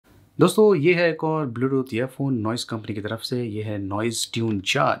दोस्तों ये है एक और ब्लूटूथ ईयरफोन नॉइज़ कंपनी की तरफ से। ये है नॉइज़ ट्यून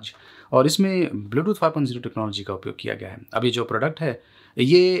चार्ज और इसमें ब्लूटूथ 5.0 टेक्नोलॉजी का उपयोग किया गया है। अब ये जो प्रोडक्ट है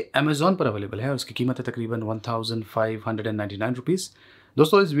ये अमेज़ॉन पर अवेलेबल है और उसकी कीमत है तकरीबन 1599 रुपीज़।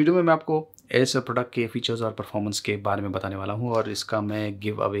 दोस्तों इस वीडियो में मैं आपको इस प्रोडक्ट के फीचर्स और परफॉर्मेंस के बारे में बताने वाला हूं और इसका मैं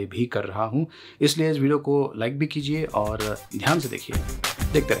गिव अवे भी कर रहा हूं, इसलिए इस वीडियो को लाइक भी कीजिए और ध्यान से देखिए,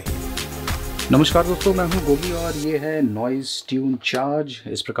 देखते रहिए। नमस्कार दोस्तों, मैं हूं गोगी और ये है नॉइज़ ट्यून चार्ज।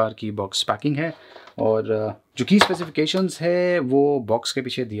 इस प्रकार की बॉक्स पैकिंग है और जो की स्पेसिफिकेशंस है वो बॉक्स के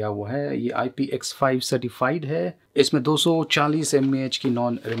पीछे दिया हुआ है। ये IPX5 सर्टिफाइड है। इसमें 240 mAh की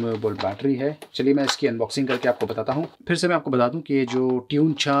नॉन रिमूवेबल बैटरी है। चलिए मैं इसकी अनबॉक्सिंग करके आपको बताता हूँ। फिर से मैं आपको बता दूँ कि ये जो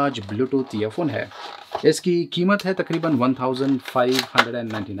ट्यून चार्ज ब्लूटूथ ईयरफोन है इसकी कीमत है तकरीबन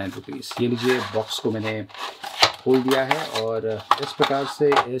 1599 रुपीज़। ये लीजिए, बॉक्स को मैंने खोल दिया है और इस प्रकार से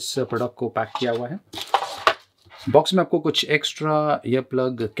इस प्रोडक्ट को पैक किया हुआ है। बॉक्स में आपको कुछ एक्स्ट्रा ईयर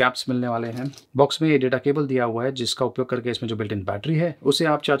प्लग कैप्स मिलने वाले हैं। बॉक्स में ये डेटा केबल दिया हुआ है जिसका उपयोग करके इसमें जो बिल्ट इन बैटरी है उसे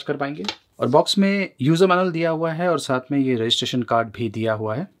आप चार्ज कर पाएंगे। और बॉक्स में यूज़र मैनुअल दिया हुआ है और साथ में ये रजिस्ट्रेशन कार्ड भी दिया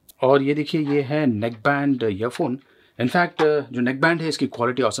हुआ है। और ये देखिए, ये है नेकबैंड ईयरफोन। इनफैक्ट जो नेकबैंड है इसकी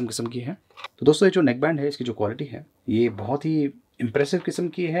क्वालिटी ऑसम किस्म की है। तो दोस्तों ये जो नेकबैंड है इसकी जो क्वालिटी है ये बहुत ही इम्प्रेसिव किस्म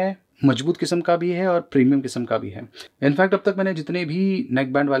की है, मजबूत किस्म का भी है और प्रीमियम किस्म का भी है। इनफैक्ट अब तक मैंने जितने भी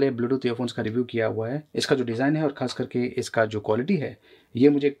नेकबैंड वाले ब्लूटूथ ईयरफोन्स का रिव्यू किया हुआ है, इसका जो डिज़ाइन है और ख़ास करके इसका जो क्वालिटी है ये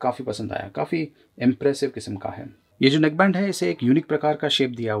मुझे काफ़ी पसंद आया, काफ़ी इम्प्रेसिव किस्म का है। ये जो नेकबैंड है इसे एक यूनिक प्रकार का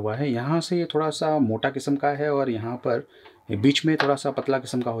शेप दिया हुआ है। यहाँ से ये थोड़ा सा मोटा किस्म का है और यहाँ पर बीच में थोड़ा सा पतला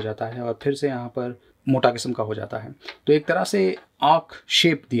किस्म का हो जाता है और फिर से यहाँ पर मोटा किस्म का हो जाता है। तो एक तरह से आर्क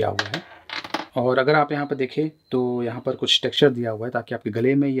शेप दिया हुआ है। और अगर आप यहाँ पर देखें तो यहाँ पर कुछ टेक्सचर दिया हुआ है ताकि आपके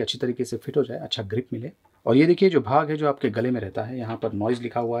गले में ये अच्छी तरीके से फिट हो जाए, अच्छा ग्रिप मिले। और ये देखिए, जो भाग है जो आपके गले में रहता है, यहाँ पर नॉइज़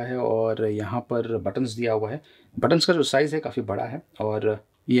लिखा हुआ है और यहाँ पर बटन्स दिया हुआ है। बटन्स का जो साइज़ है काफ़ी बड़ा है और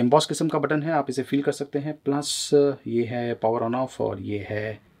ये एम्बॉस किस्म का बटन है, आप इसे फील कर सकते हैं। प्लस ये है पावर ऑन ऑफ और ये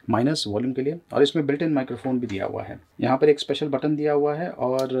है माइनस वॉल्यूम के लिए। और इसमें बिल्ट इन माइक्रोफोन भी दिया हुआ है। यहाँ पर एक स्पेशल बटन दिया हुआ है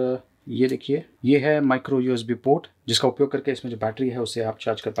और ये देखिए, ये है माइक्रो USB पोर्ट जिसका उपयोग करके इसमें जो बैटरी है उसे आप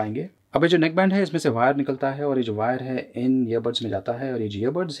चार्ज कर पाएंगे। अब ये जो नेकबैंड है इसमें से वायर निकलता है और ये जो वायर है इन ईयरबड्स में जाता है और ये जो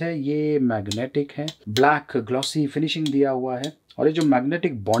ईयरबड्स है ये मैग्नेटिक है। ब्लैक ग्लॉसी फिनिशिंग दिया हुआ है और ये जो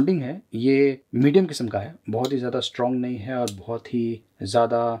मैग्नेटिक बॉन्डिंग है ये मीडियम किस्म का है, बहुत ही ज़्यादा स्ट्रॉन्ग नहीं है और बहुत ही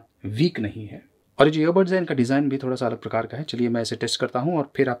ज़्यादा वीक नहीं है। और ये जो ईयरबड्स है इनका डिज़ाइन भी थोड़ा सा अलग प्रकार का है। चलिए मैं इसे टेस्ट करता हूँ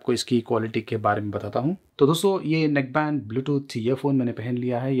और फिर आपको इसकी क्वालिटी के बारे में बताता हूँ। तो दोस्तों ये नेकबैंड ब्लूटूथ ईयरफोन मैंने पहन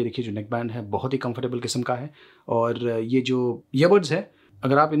लिया है। ये देखिए, जो नेकबैंड है बहुत ही कंफर्टेबल किस्म का है और ये जो ईयरबड्स है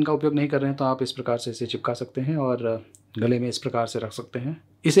अगर आप इनका उपयोग नहीं कर रहे हैं तो आप इस प्रकार से इसे चिपका सकते हैं और गले में इस प्रकार से रख सकते हैं।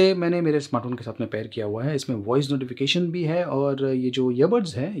 इसे मैंने मेरे स्मार्टफोन के साथ में पेयर किया हुआ है। इसमें वॉइस नोटिफिकेशन भी है और ये जो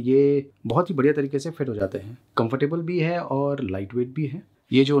ईयरबड्स है ये बहुत ही बढ़िया तरीके से फिट हो जाते हैं, कंफर्टेबल भी है और लाइट वेट भी है।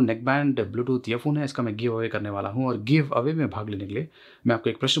 ये जो नेकबैंड ब्लूटूथ ईयरफोन है इसका मैं गिव अवे करने वाला हूँ और गिव अवे में भाग लेने के लिए मैं आपको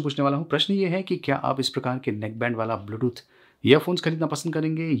एक प्रश्न पूछने वाला हूँ। प्रश्न ये है कि क्या आप इस प्रकार के नेकबैंड वाला ब्लूटूथ ईयरफोन्स खरीदना पसंद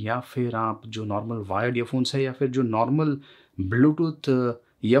करेंगे या फिर आप जो नॉर्मल वायर्ड ईयरफोन्स है या फिर जो नॉर्मल ब्लूटूथ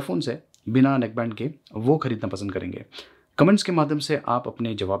ईयरफोन्स है बिना नेकबैंड के वो खरीदना पसंद करेंगे। कमेंट्स के माध्यम से आप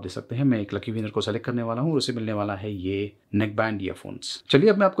अपने जवाब दे सकते हैं। मैं एक लकी विनर को सेलेक्ट करने वाला हूँ और उसे मिलने वाला है ये नेकबैंड ईयरफोन्स। चलिए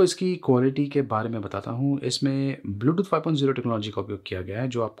अब मैं आपको इसकी क्वालिटी के बारे में बताता हूँ। इसमें ब्लूटूथ 5.0 टेक्नोलॉजी का उपयोग किया गया है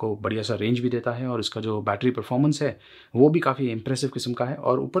जो आपको बढ़िया सा रेंज भी देता है और इसका जो बैटरी परफॉर्मेंस है वो भी काफ़ी इंप्रेसिव किस्म का है।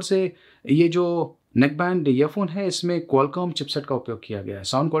 और ऊपर से ये जो नेकबैंड ईयरफोन है इसमें क्वालकॉम चिपसेट का उपयोग किया गया है।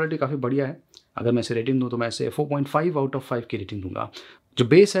 साउंड क्वालिटी काफ़ी बढ़िया है। अगर मैं इसे रेटिंग दूँ तो मैं इसे 4.5 आउट ऑफ 5 की रेटिंग दूंगा। जो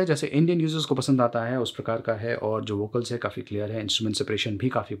बेस है जैसे इंडियन यूजर्स को पसंद आता है उस प्रकार का है और जो वोकल्स है काफ़ी क्लियर है। इंस्ट्रूमेंट सेपरेशन भी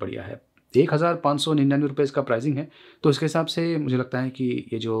काफ़ी बढ़िया है। 1599 रुपये इसका प्राइसिंग है, तो इसके हिसाब से मुझे लगता है कि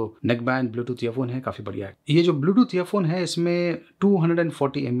ये जो नेकबैंड ब्लूटूथ ईयरफोन है काफ़ी बढ़िया है। ये जो ब्लूटूथ ईयरफोन है इसमें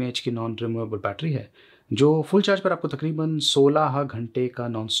 240 mAh की नॉन रिमूवेबल बैटरी है जो फुल चार्ज पर आपको तकरीबन 16 घंटे का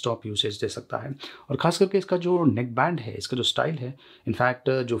नॉन स्टॉप यूसेज दे सकता है। और ख़ास करके इसका जो नेकबैंड है, इसका जो स्टाइल है, इनफैक्ट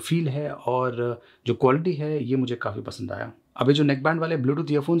जो फील है और जो क्वालिटी है ये मुझे काफ़ी पसंद आया। अब ये जो नेकबैंड वाले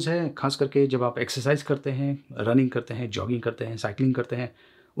ब्लूटूथ ईयरफोन्स हैं खास करके जब आप एक्सरसाइज करते हैं, रनिंग करते हैं, जॉगिंग करते हैं, साइकिलिंग करते हैं,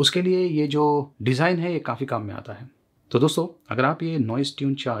 उसके लिए ये जो डिज़ाइन है ये काफ़ी काम में आता है। तो दोस्तों अगर आप ये noise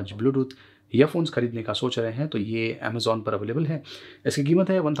tune charge Bluetooth earphones खरीदने का सोच रहे हैं तो ये अमेज़ॉन पर अवेलेबल है। इसकी कीमत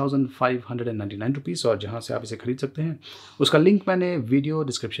है 1599 रुपीज़ और जहां से आप इसे खरीद सकते हैं उसका लिंक मैंने वीडियो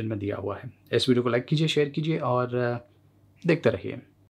डिस्क्रिप्शन में दिया हुआ है। इस वीडियो को लाइक कीजिए, शेयर कीजिए और देखते रहिए।